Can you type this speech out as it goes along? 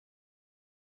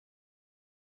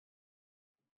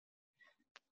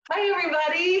Hi,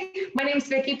 everybody. My name's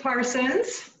Vicki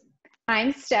Parsons,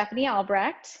 I'm Stephanie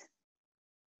Albrecht.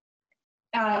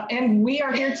 and we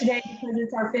are here today because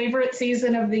it's our favorite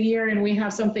season of the year, and we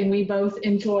have something we both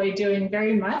enjoy doing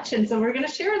very much, and so we're going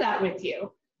to share that with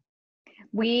you.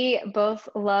 We both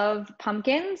love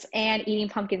pumpkins and eating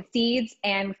pumpkin seeds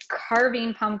and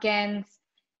carving pumpkins,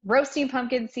 roasting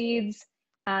pumpkin seeds.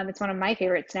 It's one of my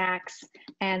favorite snacks.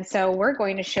 And so we're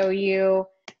going to show you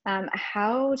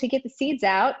how to get the seeds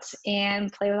out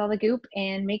and play with all the goop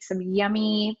and make some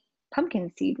yummy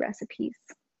pumpkin seed recipes.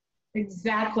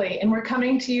 Exactly. And we're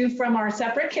coming to you from our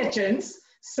separate kitchens.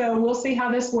 So we'll see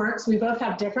how this works. We both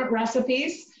have different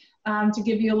recipes to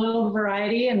give you a little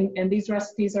variety. And these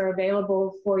recipes are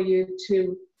available for you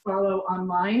to follow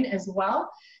online as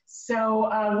well. So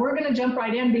we're going to jump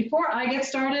right in. Before I get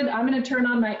started, I'm going to turn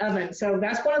on my oven. So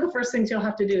that's one of the first things you'll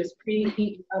have to do is preheat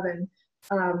the oven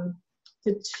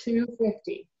to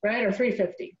 250, right? Or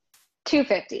 350?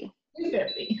 250.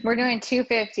 250. We're doing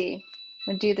 250.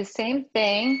 We'll do the same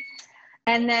thing.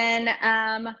 And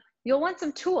then you'll want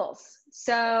some tools.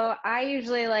 So I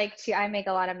usually I make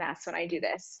a lot of mess when I do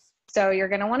this. So you're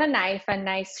gonna want a knife, a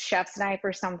nice chef's knife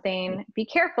or something. Be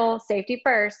careful, safety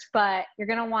first, but you're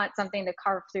gonna want something to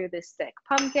carve through this thick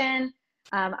pumpkin.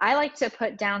 I like to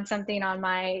put down something on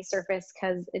my surface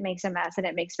because it makes a mess and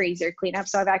it makes for easier cleanup.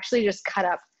 So I've actually just cut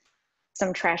up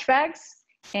some trash bags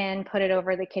and put it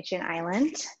over the kitchen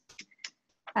island.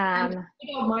 I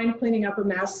don't mind cleaning up a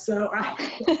mess, so I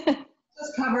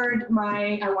just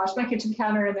I washed my kitchen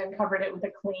counter and then covered it with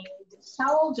a clean dish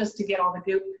towel just to get all the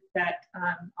goop that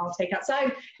I'll take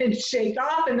outside and shake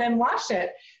off and then wash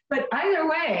it. But either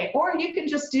way, or you can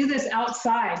just do this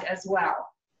outside as well.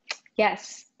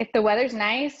 Yes, if the weather's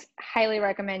nice, highly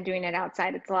recommend doing it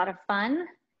outside. It's a lot of fun.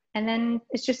 And then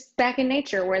it's just back in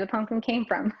nature where the pumpkin came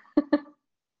from.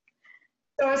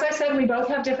 So as I said, we both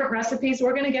have different recipes.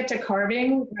 We're going to get to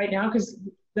carving right now because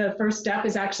the first step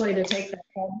is actually to take the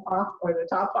head off or the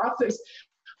top off. There's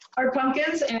our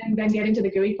pumpkins and then get into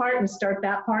the gooey part and start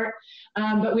that part.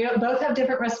 But we both have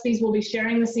different recipes. We'll be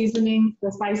sharing the seasoning,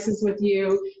 the spices with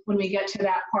you when we get to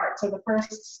that part. So the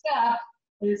first step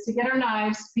is to get our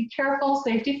knives. Be careful,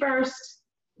 safety first,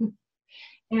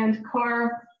 and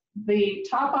carve the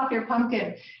top off your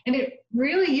pumpkin. And it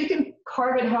really, you can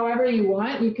carve it however you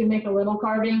want. You can make a little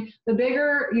carving. The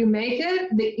bigger you make it,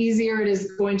 the easier it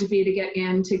is going to be to get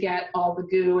in to get all the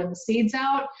goo and the seeds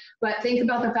out. But think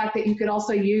about the fact that you could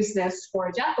also use this for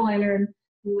a jack-o'-lantern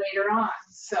later on.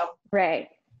 So right.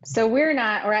 So we're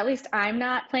not, or at least I'm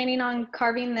not planning on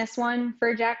carving this one for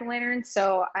a jack-o'-lantern.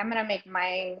 So I'm going to make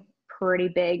mine pretty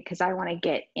big because I want to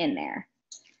get in there.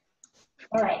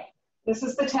 All right. This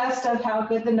is the test of how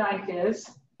good the knife is.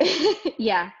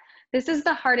 Yeah, this is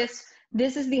the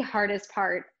hardest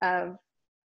part of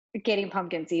getting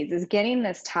pumpkin seeds is getting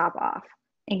this top off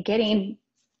and getting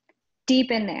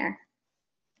deep in there.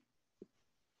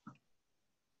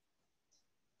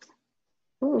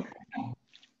 Ooh.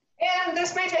 And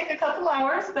this may take a couple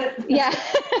hours, but yeah.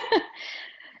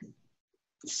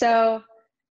 So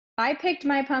I picked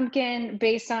my pumpkin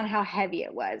based on how heavy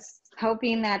it was,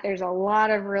 hoping that there's a lot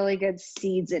of really good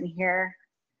seeds in here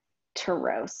to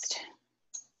roast.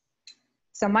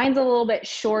 So mine's a little bit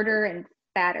shorter and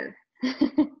fatter.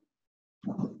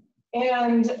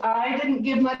 And I didn't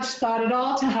give much thought at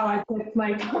all to how I picked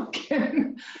my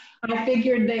pumpkin. I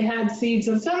figured they had seeds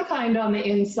of some kind on the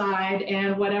inside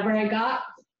and whatever I got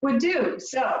would do.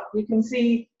 So you can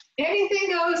see anything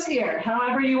goes here,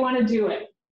 however you want to do it.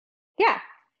 Yeah.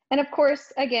 And of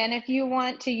course, again, if you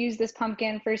want to use this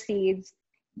pumpkin for seeds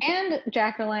and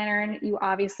jack-o'-lantern, you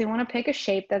obviously want to pick a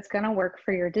shape that's going to work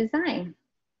for your design.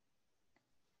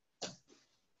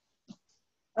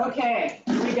 Okay,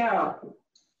 here we go.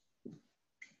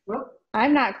 Whoop.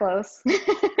 I'm not close.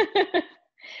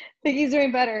 Vicki's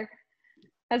doing better.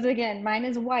 As again, mine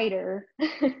is wider,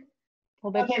 a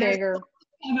little bit bigger.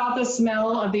 About the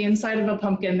smell of the inside of a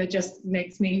pumpkin that just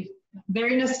makes me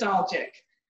very nostalgic.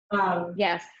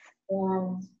 Yes.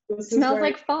 This smells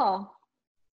like fall.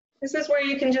 This is where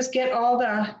you can just get all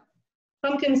the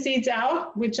pumpkin seeds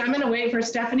out, which I'm going to wait for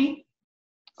Stephanie.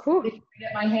 Cool.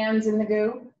 Get my hands in the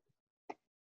goo.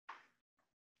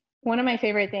 One of my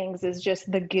favorite things is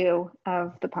just the goo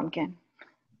of the pumpkin.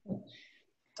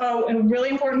 Oh, and a really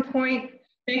important point,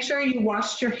 make sure you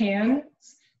washed your hands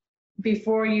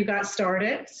before you got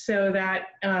started so that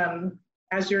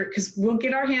because we'll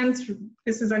get our hands,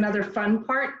 this is another fun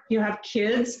part. You have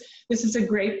kids, this is a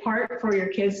great part for your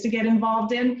kids to get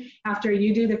involved in after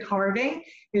you do the carving,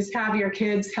 is have your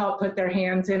kids help put their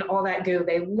hands in all that goo.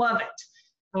 They love it.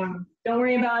 Don't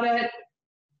worry about it.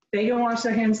 They can wash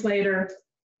their hands later.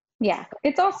 Yeah,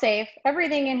 it's all safe.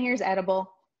 Everything in here is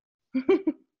edible.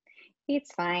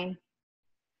 It's fine.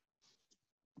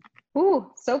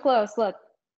 Ooh, so close. Look,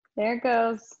 there it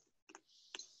goes.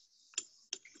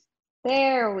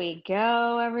 There we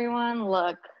go, everyone.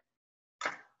 Look.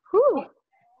 Whew.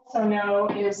 Also know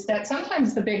is that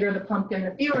sometimes the bigger the pumpkin,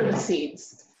 the fewer the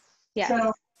seeds. Yes.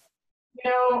 So,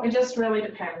 it just really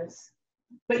depends.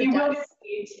 But you will get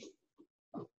seeds.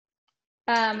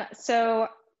 So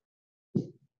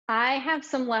I have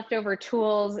some leftover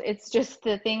tools. It's just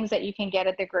the things that you can get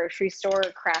at the grocery store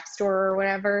or craft store or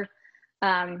whatever,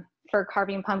 for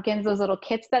carving pumpkins, those little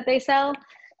kits that they sell.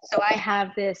 So I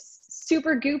have this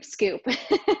super goop scoop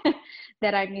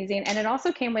that I'm using. And it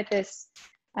also came with this,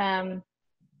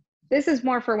 this is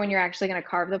more for when you're actually going to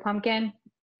carve the pumpkin.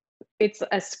 It's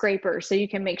a scraper, so you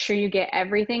can make sure you get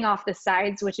everything off the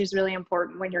sides, which is really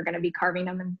important when you're going to be carving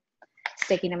them and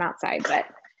sticking them outside, but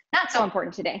not so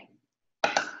important today.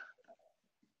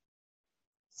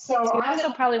 So you I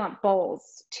also probably want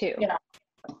bowls too. Yeah,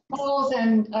 bowls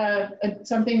and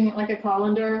something like a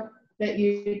colander that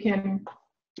you can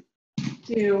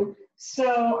do.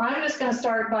 So I'm just going to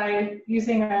start by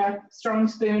using a strong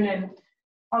spoon, and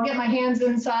I'll get my hands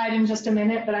inside in just a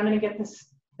minute, but I'm going to get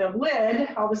the lid,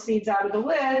 all the seeds out of the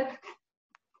lid,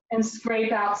 and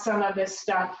scrape out some of this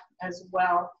stuff as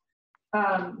well.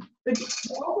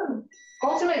 The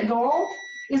ultimate goal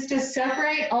is to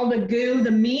separate all the goo,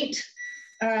 the meat,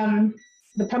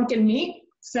 the pumpkin meat,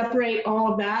 separate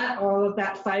all of that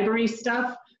fibery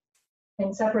stuff,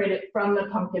 and separate it from the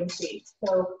pumpkin seeds.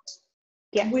 So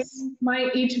yes. We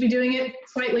might each be doing it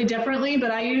slightly differently,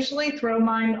 but I usually throw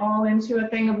mine all into a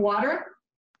thing of water.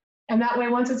 And that way,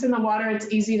 once it's in the water,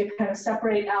 it's easy to kind of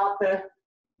separate out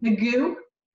the goo.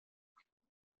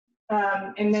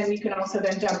 And then you can also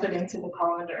then dump it into the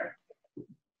colander.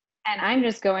 And I'm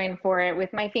just going for it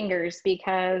with my fingers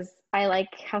because I like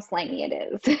how slimy it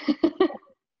is.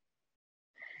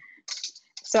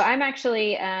 So I'm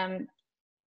actually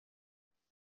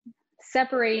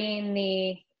separating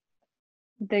the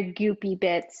goopy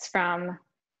bits from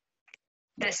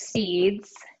the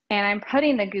seeds, and I'm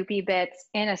putting the goopy bits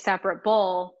in a separate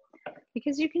bowl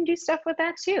because you can do stuff with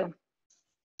that too.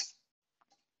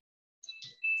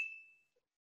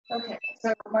 Okay,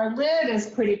 so my lid is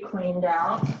pretty cleaned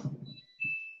out.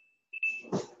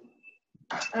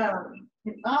 And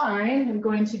I am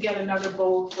going to get another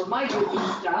bowl for my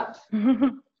goopy stuff.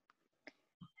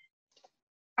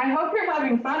 I hope you're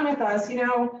having fun with us.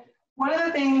 One of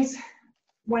the things,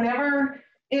 whenever,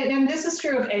 and this is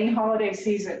true of any holiday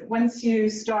season, once you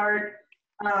start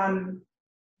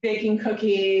baking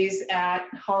cookies at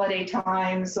holiday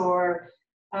times, or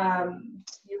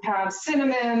you have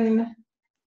cinnamon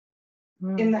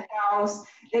in the house,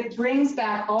 it brings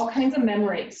back all kinds of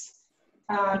memories.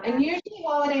 And usually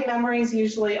holiday memories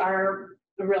are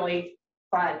really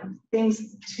fun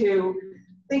things to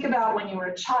think about when you were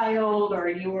a child, or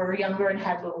you were younger and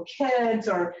had little kids,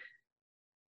 or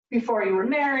before you were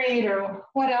married, or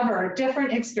whatever,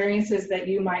 different experiences that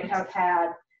you might have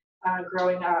had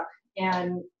growing up.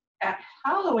 And at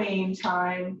Halloween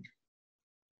time,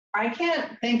 I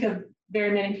can't think of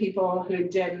very many people who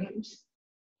didn't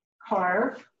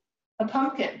carve a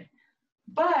pumpkin.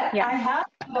 But yeah. I have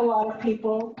a lot of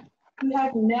people who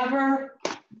have never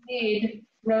made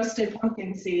roasted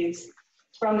pumpkin seeds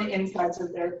from the insides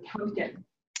of their pumpkin.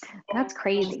 That's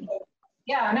crazy.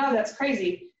 Yeah, I know, that's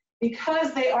crazy,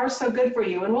 because they are so good for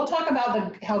you. And we'll talk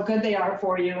about how good they are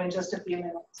for you in just a few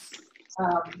minutes.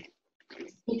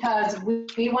 Because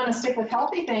we want to stick with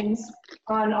healthy things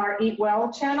on our Eat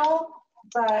Well channel,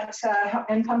 but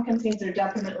and pumpkin seeds are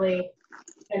definitely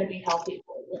going to be healthy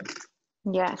for you.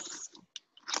 Yes.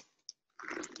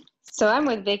 So I'm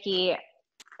with Vicki.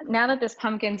 Now that this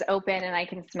pumpkin's open and I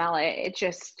can smell it,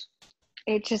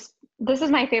 this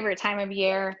is my favorite time of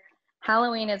year.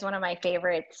 Halloween is one of my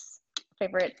favorite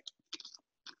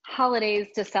holidays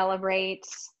to celebrate.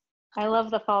 I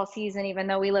love the fall season, even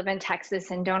though we live in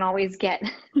Texas and don't always get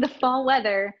the fall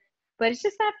weather, but it's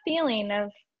just that feeling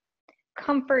of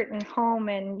comfort and home.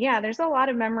 And yeah, there's a lot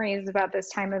of memories about this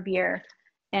time of year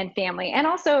and family. And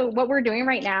also what we're doing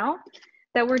right now,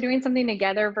 that we're doing something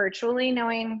together virtually,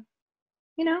 knowing,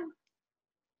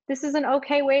 this is an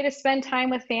okay way to spend time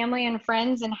with family and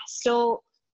friends and still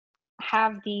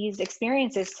have these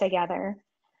experiences together,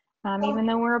 even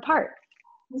though we're apart.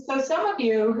 So some of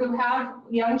you who have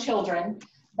young children,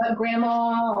 but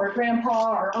grandma or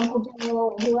grandpa or Uncle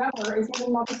Joe or whoever is in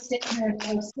another state or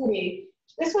another city,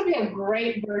 this would be a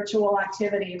great virtual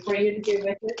activity for you to do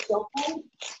with your children.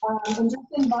 And just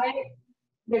invite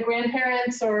the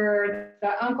grandparents or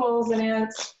the uncles and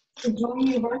aunts to join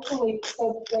you virtually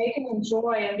so that they can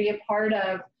enjoy and be a part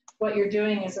of what you're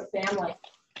doing as a family.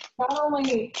 Not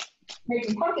only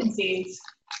making pumpkin seeds,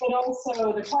 but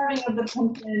also the carving of the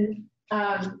pumpkin.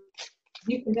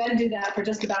 You can then do that for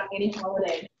just about any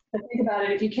holiday. But think about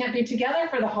it, if you can't be together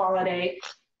for the holiday,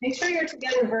 make sure you're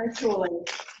together virtually.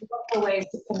 Look for ways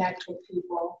to connect with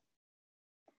people.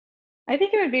 I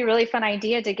think it would be a really fun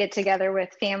idea to get together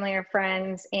with family or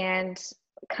friends and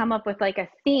come up with like a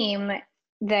theme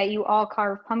that you all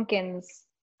carve pumpkins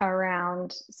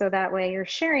around. So that way you're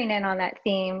sharing in on that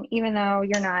theme, even though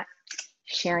you're not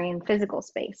sharing physical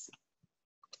space.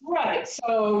 Right,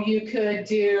 so you could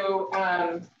do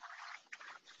a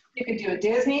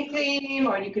Disney theme,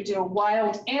 or you could do a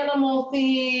wild animal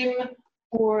theme,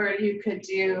 or you could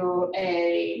do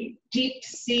a deep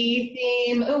sea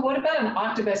theme. Oh, what about an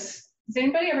octopus? Has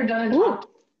anybody ever done an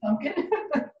octopus pumpkin?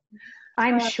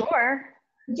 I'm sure.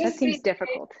 That seems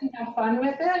difficult. Have fun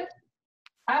with it.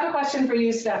 I have a question for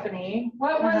you, Stephanie.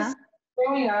 What was,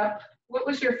 growing up, what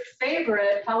was your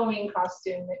favorite Halloween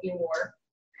costume that you wore?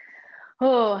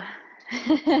 Oh,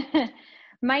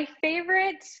 my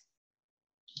favorite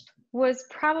was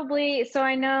probably, so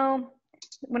I know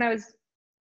when I was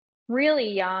really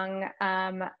young,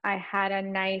 I had a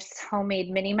nice homemade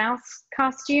Minnie Mouse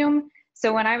costume.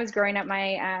 So when I was growing up,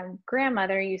 my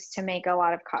grandmother used to make a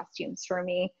lot of costumes for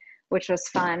me, which was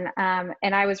fun.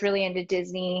 And I was really into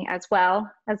Disney as well,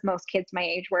 as most kids my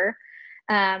age were,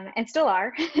 and still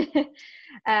are.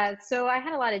 So I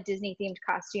had a lot of Disney themed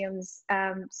costumes.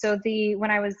 So when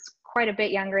I was quite a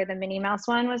bit younger, the Minnie Mouse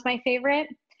one was my favorite.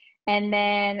 And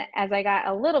then as I got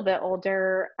a little bit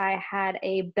older, I had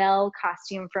a Belle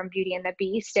costume from Beauty and the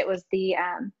Beast. It was the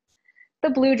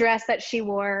blue dress that she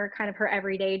wore, kind of her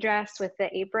everyday dress with the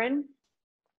apron.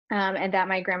 And that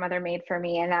my grandmother made for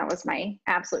me. And that was my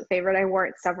absolute favorite. I wore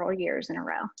it several years in a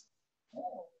row.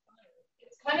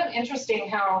 It's kind of interesting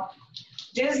how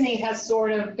Disney has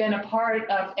sort of been a part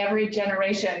of every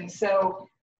generation. So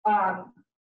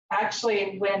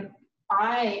actually, when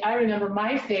I remember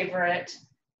my favorite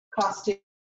costume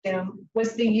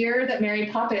was the year that Mary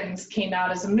Poppins came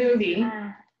out as a movie.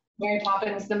 Mary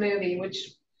Poppins, the movie,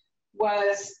 which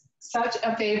was such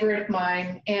a favorite of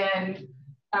mine. And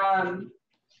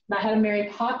I had a Mary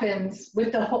Poppins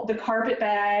with the carpet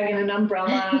bag and an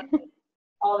umbrella,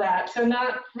 all that. So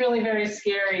not really very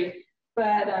scary,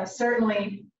 but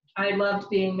certainly I loved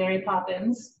being Mary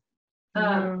Poppins.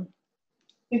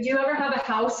 Did you ever have a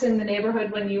house in the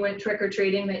neighborhood when you went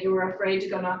trick-or-treating that you were afraid to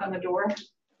go knock on the door?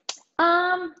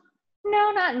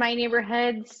 No, not in my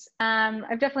neighborhoods.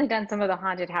 I've definitely done some of the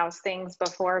haunted house things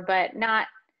before, but not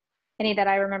any that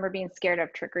I remember being scared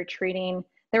of trick-or-treating.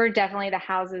 There were definitely the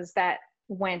houses that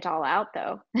went all out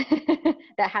though,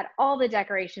 that had all the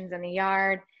decorations in the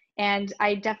yard. And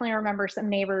I definitely remember some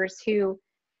neighbors who,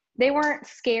 they weren't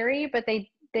scary, but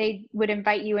they would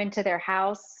invite you into their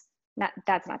house.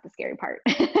 That's not the scary part,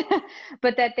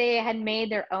 but that they had made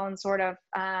their own sort of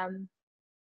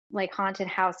like haunted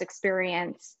house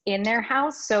experience in their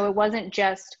house. So it wasn't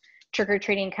just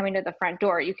trick-or-treating coming to the front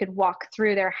door. You could walk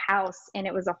through their house and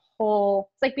it was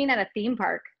it's like being at a theme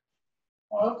park.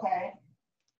 Okay.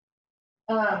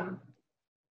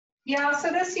 Yeah, so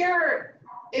this year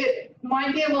it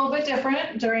might be a little bit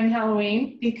different during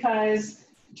Halloween because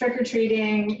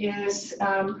trick-or-treating is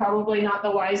probably not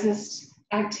the wisest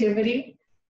activity,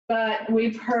 but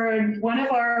we've heard one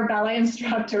of our ballet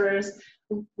instructors,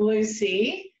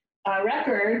 Lucy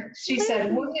Record, she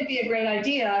said, wouldn't it be a great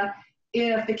idea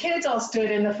if the kids all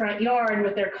stood in the front yard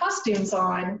with their costumes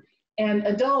on and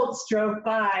adults drove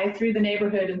by through the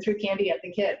neighborhood and threw candy at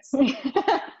the kids?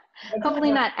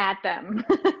 Hopefully not at them.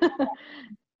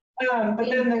 But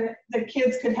then the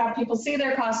kids could have people see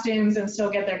their costumes and still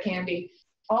get their candy.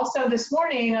 Also this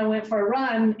morning I went for a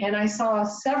run and I saw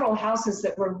several houses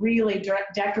that were really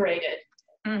decorated.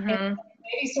 And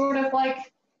maybe sort of like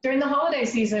during the holiday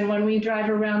season when we drive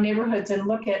around neighborhoods and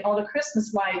look at all the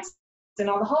Christmas lights and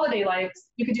all the holiday lights,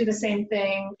 you could do the same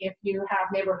thing if you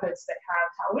have neighborhoods that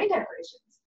have Halloween decorations.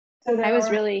 So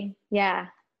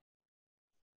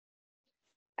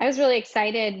I was really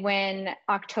excited when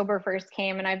October 1st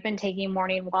came, and I've been taking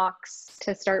morning walks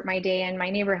to start my day in my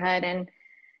neighborhood. And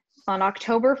on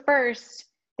October 1st,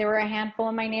 there were a handful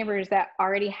of my neighbors that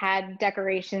already had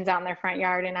decorations out in their front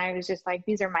yard. And I was just like,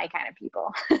 these are my kind of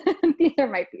people. These are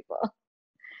my people.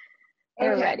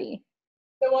 They're ready.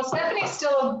 So while Stephanie's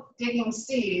still digging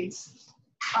seeds,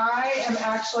 I am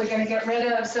actually going to get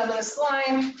rid of some of the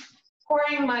slime,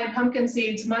 pouring my pumpkin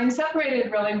seeds. Mine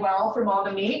separated really well from all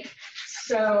the meat.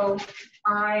 So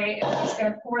I am just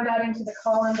going to pour that into the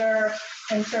colander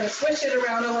and sort of swish it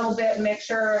around a little bit and make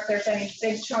sure if there's any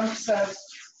big chunks of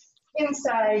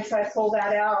insides, I pull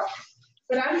that out.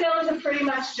 But I'm down to pretty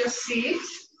much just seeds.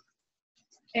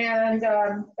 And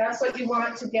that's what you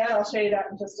want to get. I'll show you that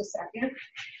in just a second.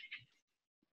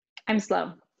 I'm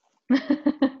slow.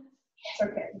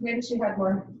 Okay, maybe she had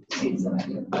more seeds than I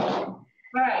do. All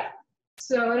right,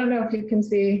 so I don't know if you can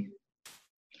see.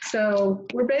 So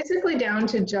we're basically down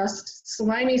to just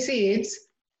slimy seeds.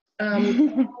 All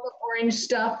the orange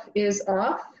stuff is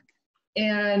off,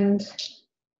 and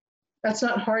that's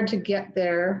not hard to get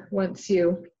there once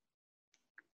you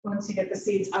get the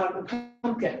seeds out of the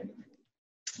pumpkin.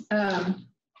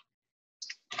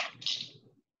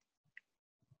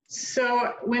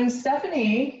 So when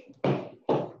Stephanie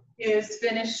is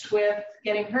finished with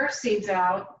getting her seeds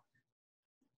out,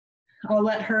 I'll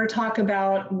let her talk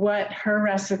about what her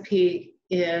recipe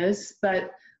is,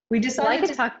 but we decided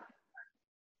to talk.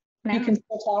 You can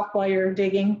still talk while you're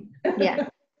digging? Yeah.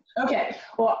 Okay,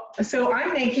 well, so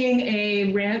I'm making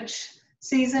a ranch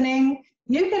seasoning.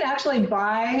 You could actually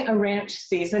buy a ranch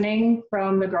seasoning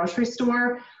from the grocery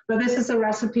store, but this is a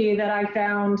recipe that I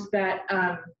found that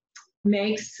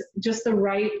makes just the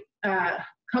right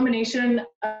combination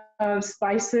of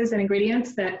spices and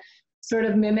ingredients that sort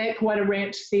of mimic what a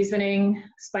ranch seasoning,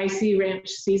 spicy ranch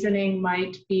seasoning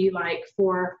might be like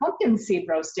for pumpkin seed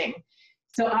roasting.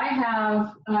 So I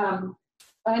have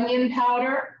onion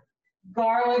powder,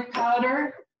 garlic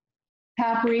powder,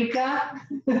 paprika,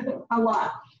 a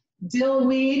lot, dill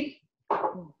weed,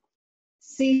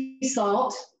 sea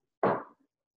salt,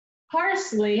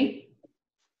 parsley,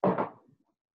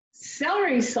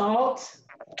 celery salt,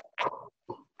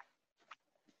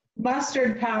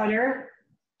 mustard powder,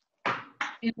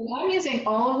 and I'm using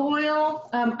olive oil.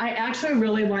 I actually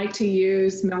really like to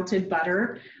use melted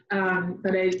butter,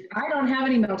 but I don't have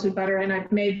any melted butter, and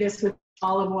I've made this with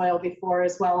olive oil before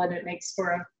as well, and it makes for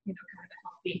a kind of a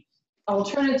healthy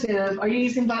alternative. Are you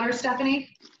using butter,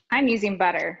 Stephanie? I'm using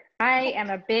butter. I am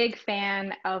a big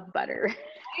fan of butter.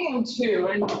 I am too,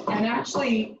 and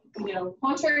actually,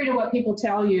 contrary to what people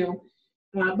tell you,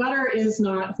 butter is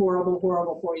not horrible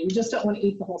for you. You just don't want to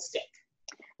eat the whole stick.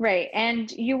 Right,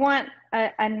 and you want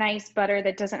a nice butter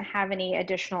that doesn't have any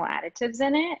additional additives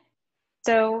in it.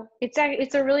 So it's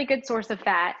a really good source of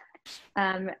fat,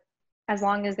 as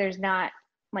long as there's not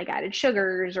like added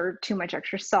sugars or too much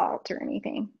extra salt or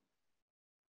anything.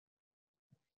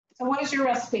 So what is your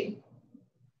recipe?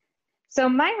 So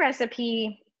my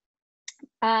recipe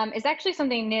is actually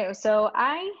something new. So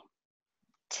I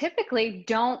typically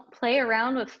don't play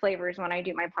around with flavors when I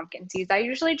do my pumpkin seeds. I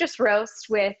usually just roast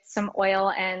with some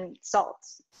oil and salt.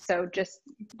 So just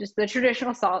the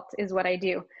traditional salt is what I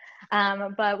do.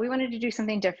 But we wanted to do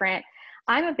something different.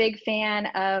 I'm a big fan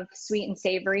of sweet and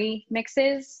savory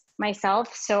mixes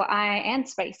myself, and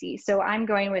spicy. So I'm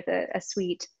going with a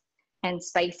sweet and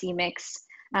spicy mix.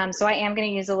 So I am going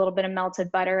to use a little bit of melted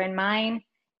butter in mine.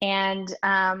 And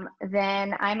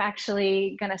then I'm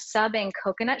actually going to sub in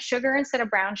coconut sugar instead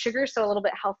of brown sugar, so a little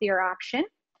bit healthier option,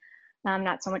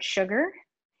 not so much sugar,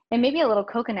 and maybe a little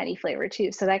coconutty flavor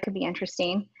too, so that could be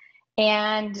interesting.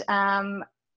 And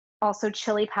also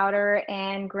chili powder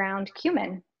and ground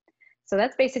cumin. So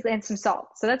that's basically, and some salt.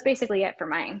 So that's basically it for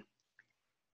mine.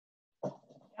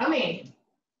 Yummy.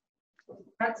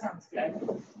 That sounds good.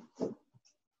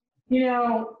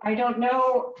 I don't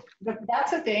know, but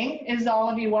that's the thing, is all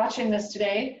of you watching this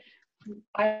today,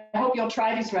 I hope you'll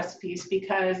try these recipes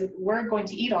because we're going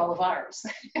to eat all of ours.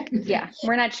 Yeah,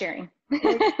 we're not sharing.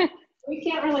 We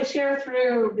can't really share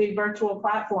through the virtual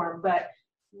platform, but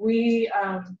we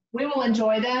will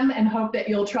enjoy them and hope that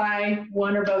you'll try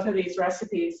one or both of these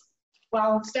recipes.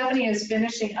 While Stephanie is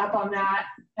finishing up on that,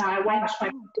 I washed my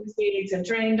pumpkin seeds and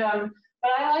drained them,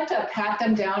 but I like to pat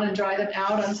them down and dry them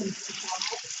out on some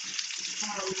towels.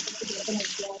 To get them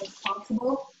as well as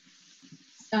possible.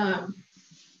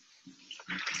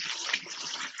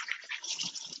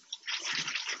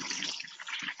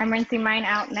 I'm rinsing mine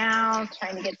out now,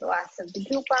 trying to get the last of the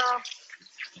goop off.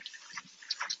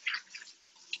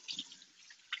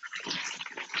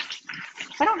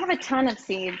 I don't have a ton of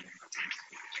seeds.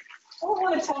 I don't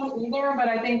want a ton either, but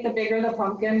I think the bigger the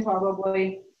pumpkin,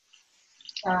 probably.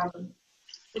 But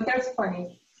there's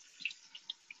plenty.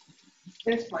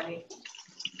 There's plenty.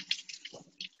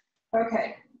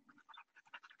 Okay.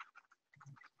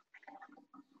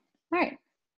 All right.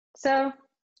 So.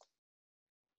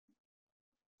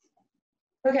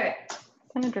 Okay.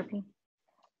 Kind of drippy.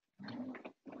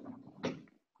 A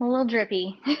little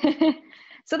drippy.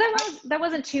 So that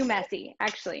wasn't too messy,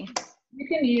 actually. You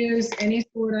can use any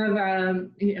sort of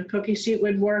cookie sheet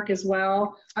would work as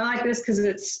well. I like this because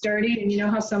it's sturdy, and you know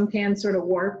how some pans sort of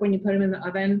warp when you put them in the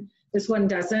oven? This one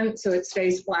doesn't, so it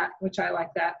stays flat, which I like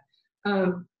that.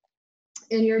 And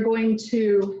you're going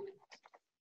to,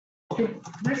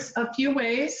 there's a few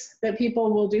ways that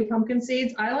people will do pumpkin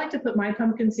seeds. I like to put my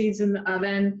pumpkin seeds in the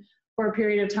oven for a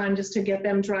period of time just to get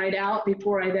them dried out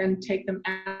before I then take them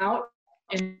out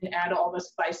and add all the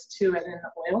spice to it in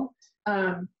the oil.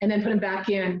 And then put them back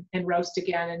in and roast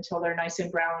again until they're nice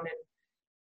and brown and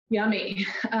yummy.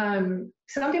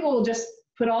 Some people will just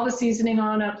put all the seasoning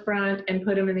on up front and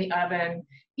put them in the oven.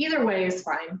 Either way is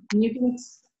fine. You can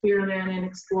experiment and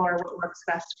explore what works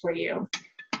best for you.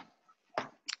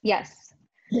 Yes.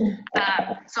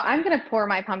 So I'm going to pour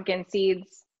my pumpkin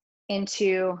seeds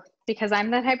into, because I'm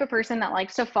the type of person that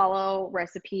likes to follow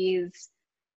recipes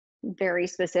very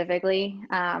specifically,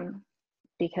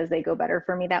 because they go better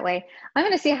for me that way. I'm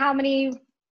going to see how many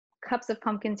cups of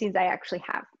pumpkin seeds I actually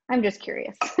have. I'm just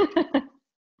curious.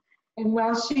 And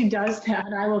while she does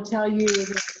that, I will tell you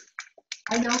that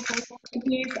I know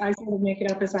recipes. I sort of make it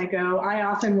up as I go. I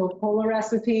often will pull a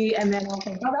recipe and then I'll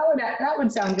think, oh, that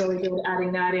would sound really good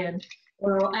adding that in.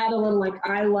 Or I'll add a little, like,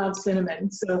 I love cinnamon.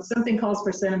 So if something calls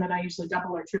for cinnamon, I usually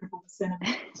double or triple the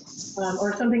cinnamon. Or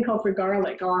if something calls for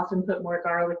garlic, I'll often put more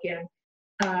garlic in.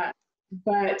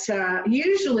 But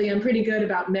usually I'm pretty good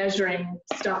about measuring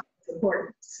stuff that's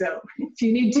important. So if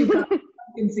you need 2 cups of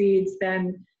pumpkin seeds,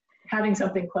 then having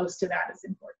something close to that is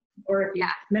important. Or if you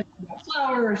measure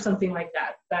flour or something like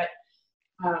that. But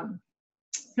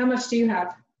how much do you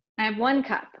have? I have 1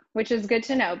 cup, which is good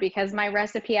to know because my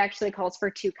recipe actually calls for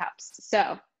 2 cups.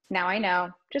 So now I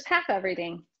know just half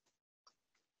everything.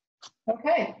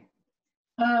 Okay.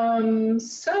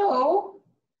 So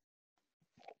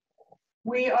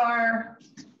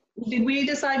did we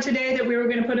decide today that we were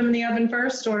going to put them in the oven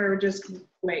first or just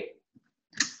wait?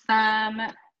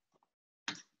 I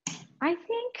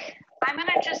think I'm going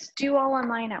to just do all of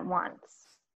mine at once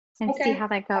and see how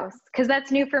that goes. Because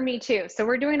that's new for me too. So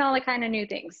we're doing all the kind of new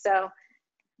things. So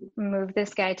move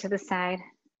this guy to the side.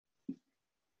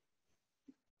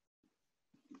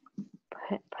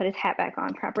 Put his hat back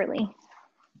on properly.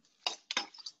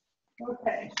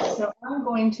 Okay, so I'm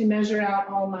going to measure out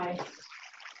all my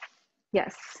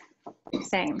Yes,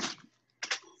 same.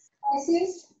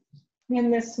 spices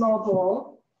in this small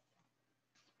bowl.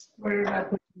 Where did I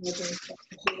put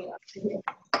the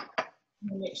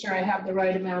make sure I have the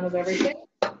right amount of everything.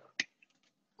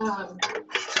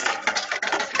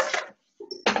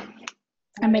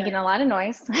 I'm making a lot of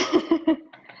noise.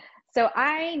 So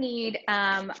I need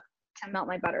to melt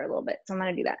my butter a little bit. So I'm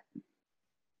going to do that.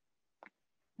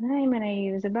 I'm going to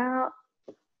use about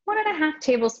 1.5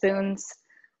 tablespoons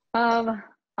of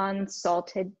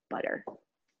unsalted butter.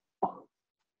 Oh,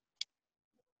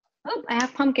 I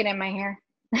have pumpkin in my hair.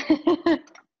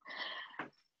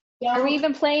 Are we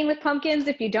even playing with pumpkins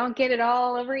if you don't get it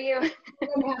all over you?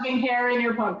 Having hair in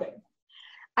your pumpkin.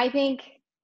 I think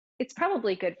it's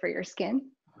probably good for your skin.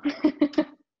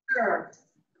 Sure.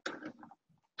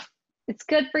 It's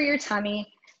good for your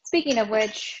tummy. Speaking of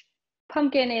which,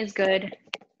 pumpkin is good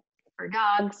for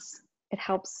dogs. It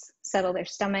helps settle their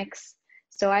stomachs.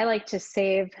 So I like to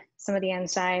save some of the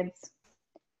insides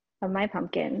of my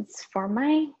pumpkins for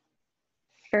my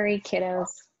furry kiddos.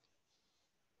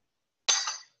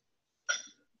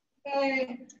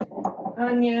 Okay,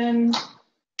 onion.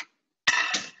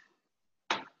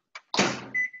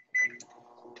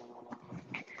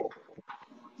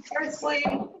 Parsley.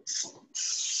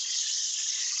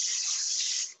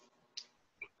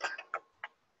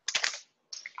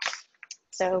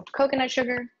 So coconut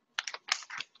sugar,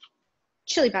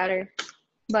 chili powder,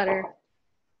 butter,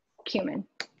 cumin,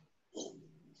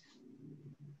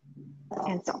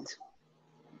 and salt.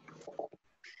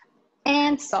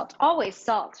 And salt, always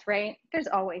salt, right? There's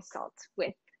always salt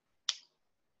with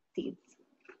seeds.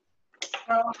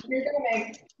 Well, if you're gonna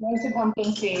make roasted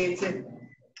pumpkin seeds,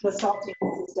 the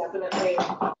saltiness is definitely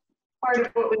part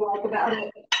of what we like about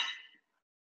it.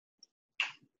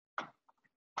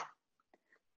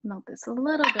 Melt this a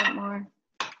little bit more.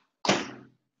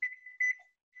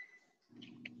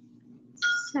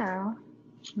 So,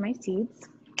 my seeds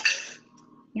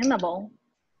in the bowl.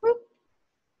 Whoop.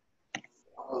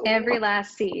 Every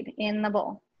last seed in the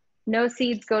bowl. No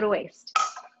seeds go to waste.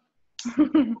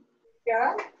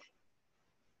 Yeah.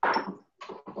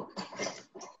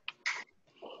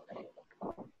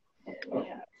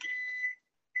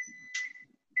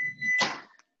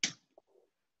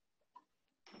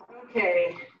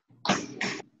 Okay.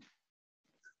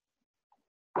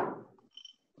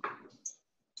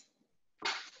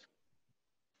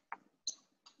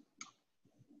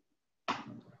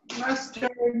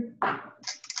 mustard,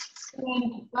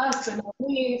 and last but not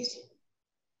least,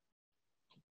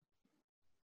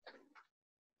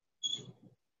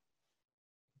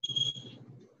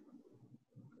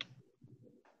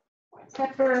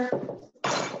 pepper.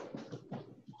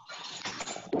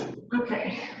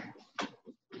 Okay.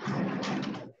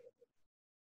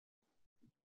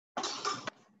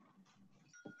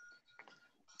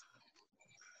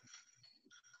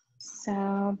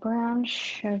 So brown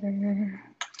sugar.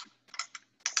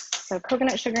 So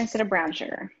coconut sugar instead of brown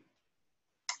sugar.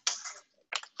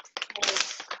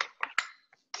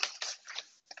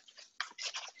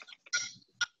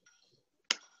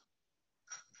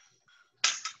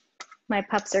 My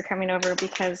pups are coming over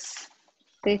because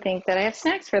they think that I have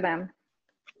snacks for them.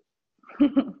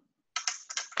 Okay,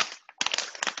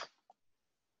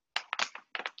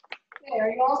 are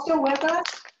you all still with us?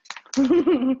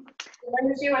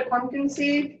 There's you at pumpkin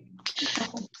seed.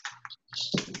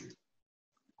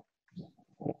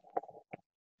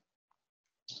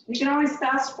 You can always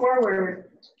fast forward.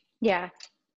 Yeah.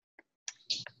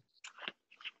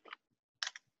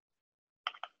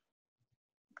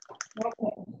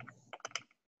 Okay.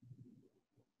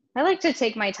 I like to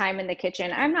take my time in the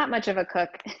kitchen. I'm not much of a cook.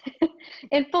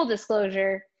 In full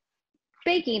disclosure,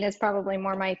 baking is probably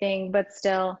more my thing, but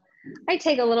still, I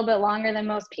take a little bit longer than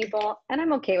most people, and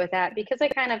I'm okay with that because I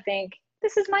kind of think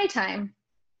this is my time.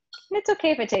 And it's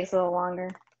okay if it takes a little longer.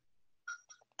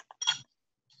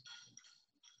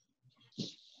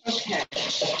 Okay.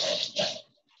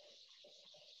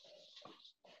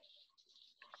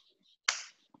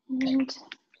 And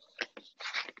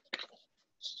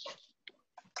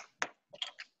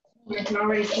I can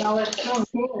already smell it. Oh,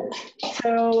 good.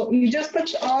 So you just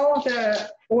put all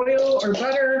the oil or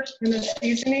butter in the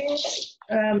seasonings,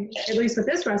 at least with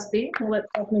this recipe. We'll let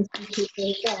Stephanie speak to it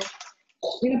as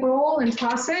well. In a bowl and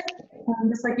toss it,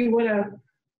 just like you would a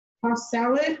tossed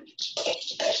salad.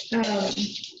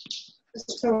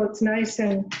 Just so it's nice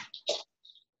and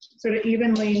sort of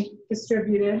evenly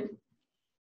distributed.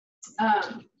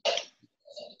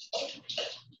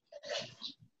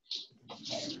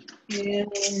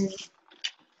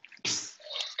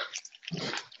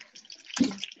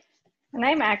 And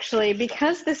I'm actually,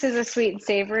 because this is a sweet and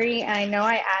savory, and I know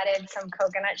I added some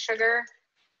coconut sugar,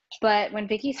 but when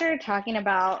Vicki started talking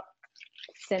about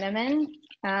cinnamon,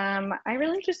 I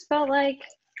really just felt like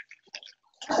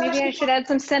maybe I should add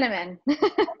some cinnamon.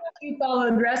 You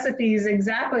followed recipes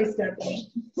exactly,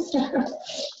 Stephanie.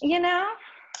 You know,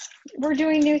 we're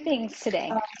doing new things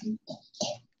today.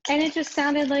 And it just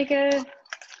sounded like a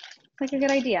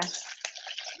good idea.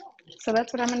 So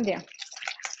that's what I'm gonna do.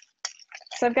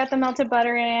 So I've got the melted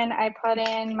butter in. I put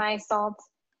in my salt,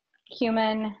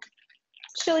 cumin,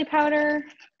 chili powder,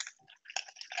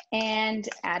 and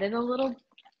added a little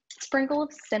sprinkle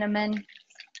of cinnamon.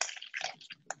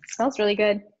 Smells really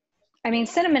good. I mean,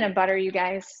 cinnamon and butter, you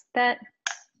guys, that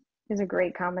is a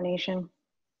great combination.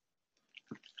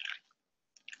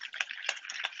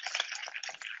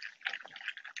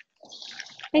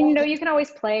 And you know, you can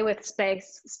always play with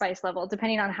spice level,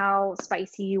 depending on how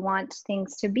spicy you want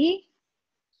things to be.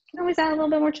 You can always add a little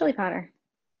bit more chili powder,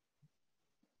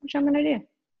 which I'm gonna do.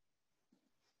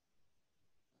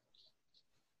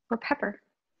 Or pepper.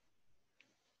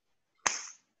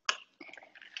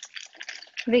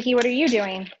 Vicki, what are you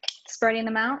doing? Spreading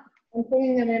them out? I'm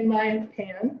putting them in my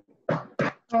pan.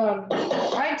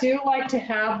 I do like to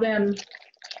have them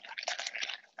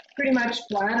pretty much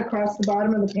flat across the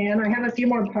bottom of the pan. I have a few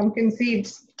more pumpkin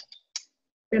seeds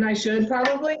than I should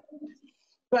probably,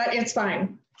 but it's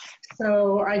fine.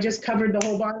 So I just covered the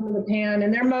whole bottom of the pan,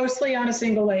 and they're mostly on a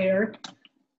single layer.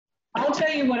 I'll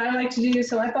tell you what I like to do.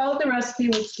 So I followed the recipe,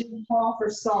 which didn't call for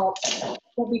salt,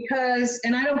 but because,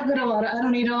 and I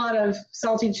don't eat a lot of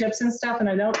salty chips and stuff, and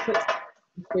I don't put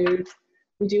in food.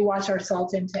 We do watch our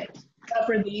salt intake. But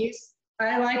for these,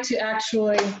 I like to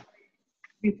actually,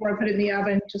 before I put it in the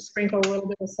oven, just sprinkle a little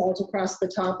bit of salt across the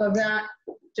top of that,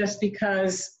 just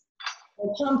because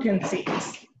of pumpkin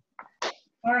seeds.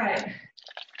 All right.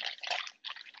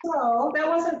 So that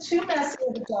wasn't too messy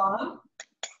of a job.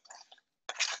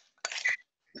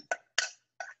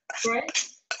 Right?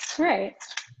 Right.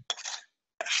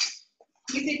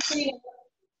 Easy cleanup.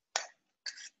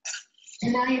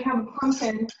 And now you have a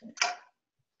pumpkin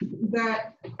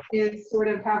that is sort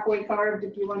of halfway carved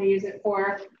if you want to use it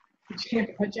for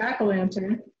a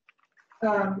jack-o'-lantern.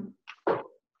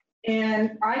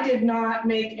 And I did not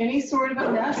make any sort of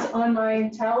a mess on my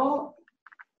towel,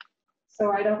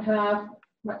 so I don't have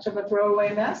much of a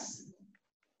throwaway mess.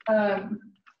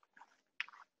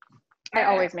 I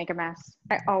always make a mess.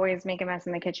 I always make a mess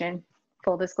in the kitchen,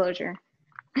 full disclosure.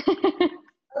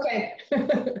 Okay.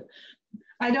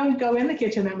 I don't go in the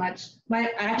kitchen that much.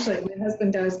 Actually, my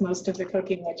husband does most of the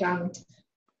cooking, which I'm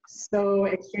so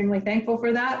extremely thankful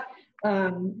for that.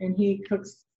 And he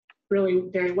cooks really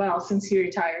very well since he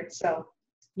retired. So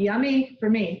yummy for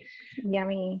me.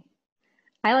 Yummy.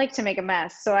 I like to make a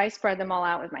mess, so I spread them all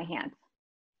out with my hand.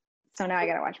 So now I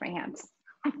gotta watch my hands.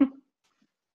 The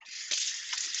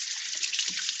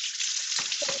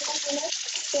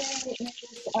next thing is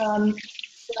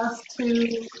just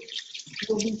to,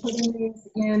 we'll be putting these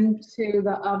into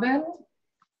the oven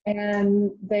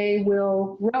and they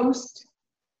will roast.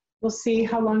 We'll see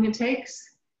how long it takes.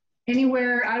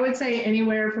 Anywhere, I would say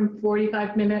anywhere from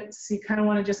 45 minutes. You kind of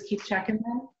want to just keep checking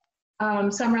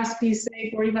them. Some recipes say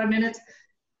 45 minutes.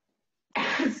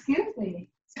 Excuse me.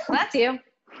 That's you.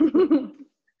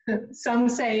 Some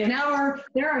say an hour.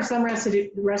 There are some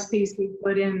recipes we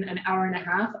put in an hour and a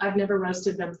half. I've never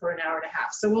roasted them for an hour and a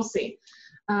half, so we'll see.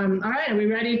 All right, are we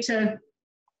ready to?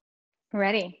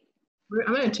 Ready.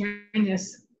 I'm going to turn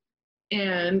this,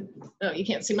 and oh, you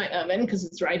can't see my oven because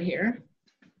it's right here,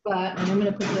 but I'm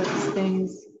going to put those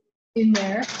things in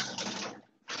there.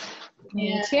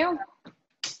 Me too.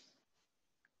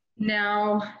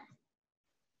 Now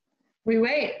we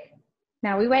wait.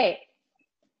 Now we wait.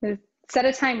 Set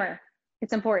a timer.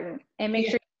 It's important. And make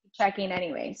sure you're checking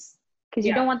anyways, because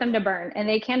you don't want them to burn, and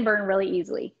they can burn really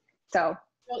easily. So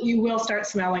well, you will start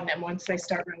smelling them once they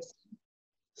start roasting.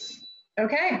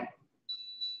 Okay.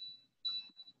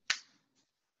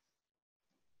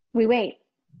 We wait.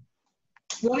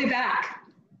 We'll be back.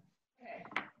 Okay.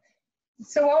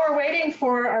 So while we're waiting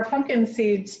for our pumpkin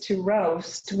seeds to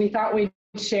roast, we thought we'd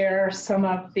share some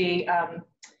of the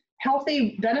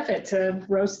healthy benefits of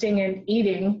roasting and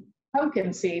eating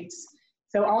pumpkin seeds.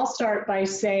 So I'll start by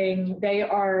saying they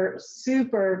are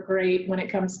super great when it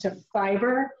comes to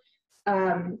fiber,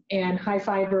 and high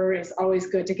fiber is always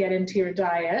good to get into your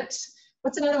diet.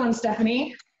 What's another one,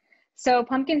 Stephanie? So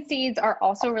pumpkin seeds are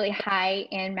also really high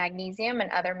in magnesium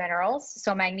and other minerals.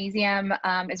 So magnesium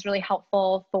is really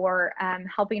helpful for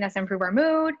helping us improve our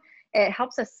mood. It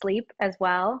helps us sleep as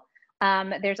well.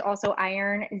 There's also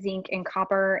iron, zinc, and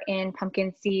copper in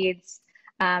pumpkin seeds.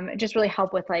 Just really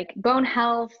help with like bone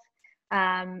health.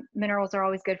 Minerals are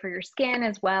always good for your skin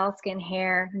as well, skin,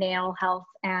 hair, nail health,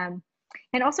 and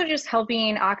also just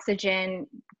helping oxygen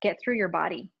get through your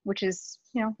body, which is,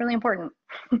 really important.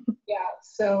 Yeah,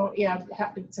 so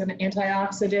it's an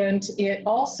antioxidant. It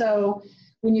also,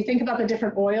 when you think about the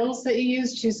different oils that you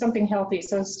use, choose something healthy.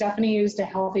 So Stephanie used a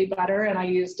healthy butter and I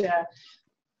used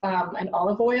an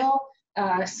olive oil.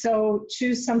 So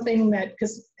choose something that,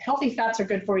 because healthy fats are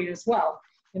good for you as well.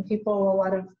 And a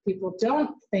lot of people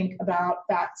don't think about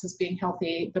fats as being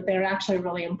healthy, but they're actually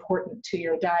really important to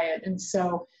your diet. And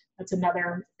so that's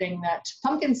another thing that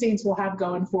pumpkin seeds will have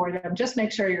going for them. Just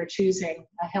make sure you're choosing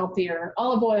a healthier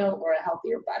olive oil or a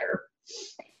healthier butter.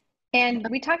 And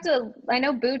I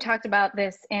know Boo talked about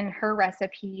this in her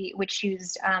recipe, which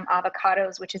used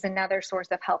avocados, which is another source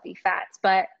of healthy fats.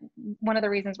 But one of the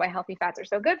reasons why healthy fats are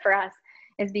so good for us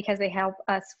is because they help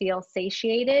us feel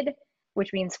satiated,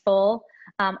 which means full,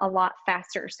 a lot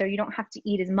faster. So you don't have to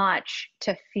eat as much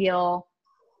to feel,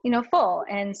 full.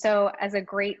 And so as a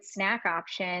great snack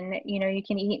option, you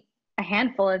can eat a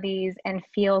handful of these and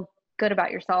feel good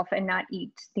about yourself and not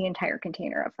eat the entire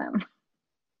container of them.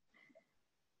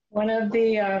 One of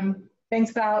the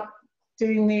things about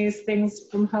doing these things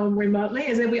from home remotely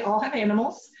is that we all have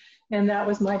animals, and that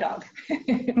was my dog.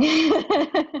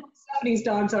 Somebody's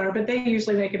dogs are, but they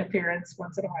usually make an appearance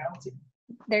once in a while too.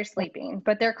 They're sleeping,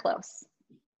 but they're close.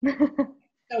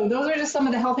 So those are just some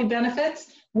of the healthy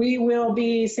benefits. We will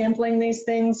be sampling these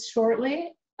things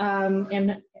shortly,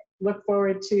 and look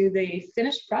forward to the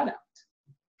finished product.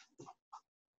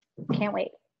 Can't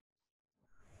wait.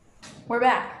 We're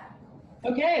back.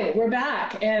 Okay, we're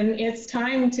back, and it's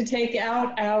time to take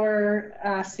out our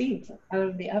seeds out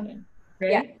of the oven.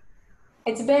 Ready? Yeah.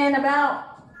 It's been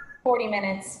about 40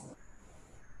 minutes,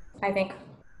 I think.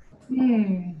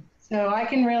 So I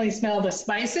can really smell the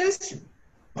spices.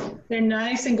 They're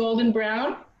nice and golden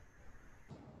brown.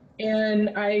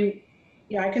 And I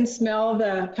can smell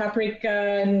the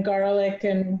paprika and garlic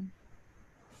and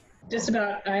just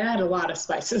about, I had a lot of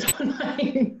spices on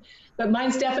mine, but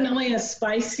mine's definitely a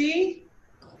spicy.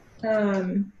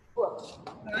 I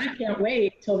can't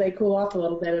wait till they cool off a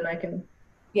little bit and I can.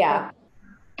 Yeah.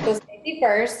 So safety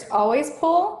first, always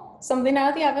pull something out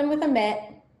of the oven with a mitt.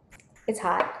 It's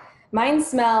hot. Mine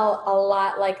smell a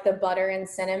lot like the butter and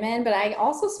cinnamon, but I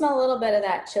also smell a little bit of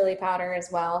that chili powder as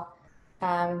well.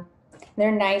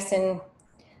 They're nice and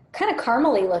kind of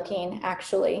caramely looking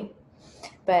actually,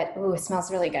 but ooh, it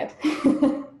smells really good.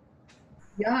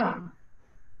 Yum.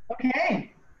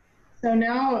 Okay. So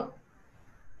now,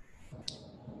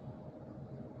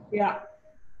 yeah.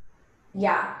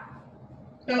 Yeah.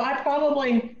 So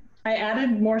I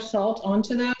added more salt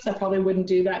onto those. I probably wouldn't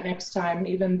do that next time,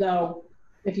 even though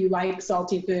if you like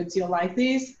salty foods, you'll like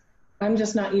these. I'm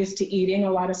just not used to eating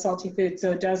a lot of salty food,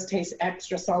 so it does taste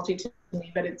extra salty to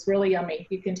me, but it's really yummy.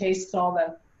 You can taste all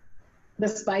the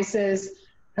spices.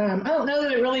 I don't know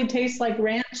that it really tastes like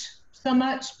ranch so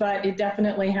much, but it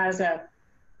definitely has a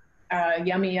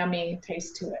yummy, yummy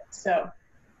taste to it. So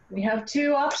we have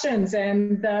two options,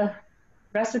 and the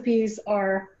recipes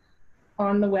are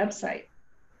on the website.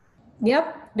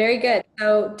 Yep, very good.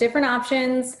 So different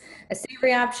options, a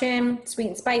savory option, sweet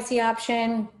and spicy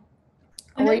option.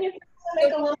 And Or then you can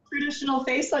make a little traditional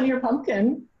face on your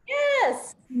pumpkin,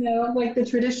 yes. you know, like the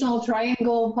traditional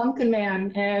triangle pumpkin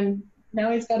man, and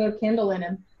now he's got a candle in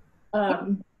him.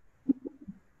 Um,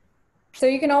 So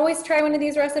you can always try one of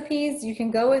these recipes. You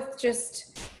can go with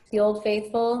just the Old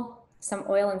Faithful. Some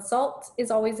oil and salt is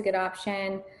always a good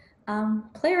option.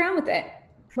 Play around with it,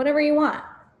 whatever you want.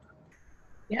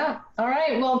 yeah. All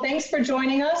right. Well, thanks for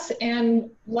joining us, and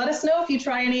let us know if you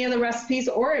try any of the recipes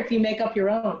or if you make up your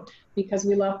own, because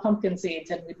we love pumpkin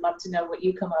seeds and we'd love to know what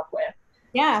you come up with.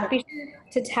 Yeah, be sure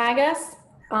to tag us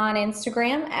on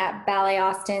Instagram at Ballet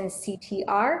Austin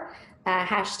CTR,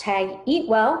 hashtag Eat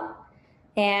Well,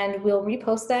 and we'll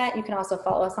repost that. You can also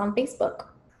follow us on Facebook.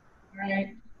 All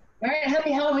right. All right.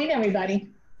 Happy Halloween, everybody.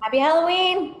 Happy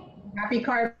Halloween. Happy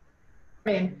carving.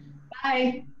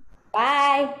 Bye.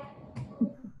 Bye.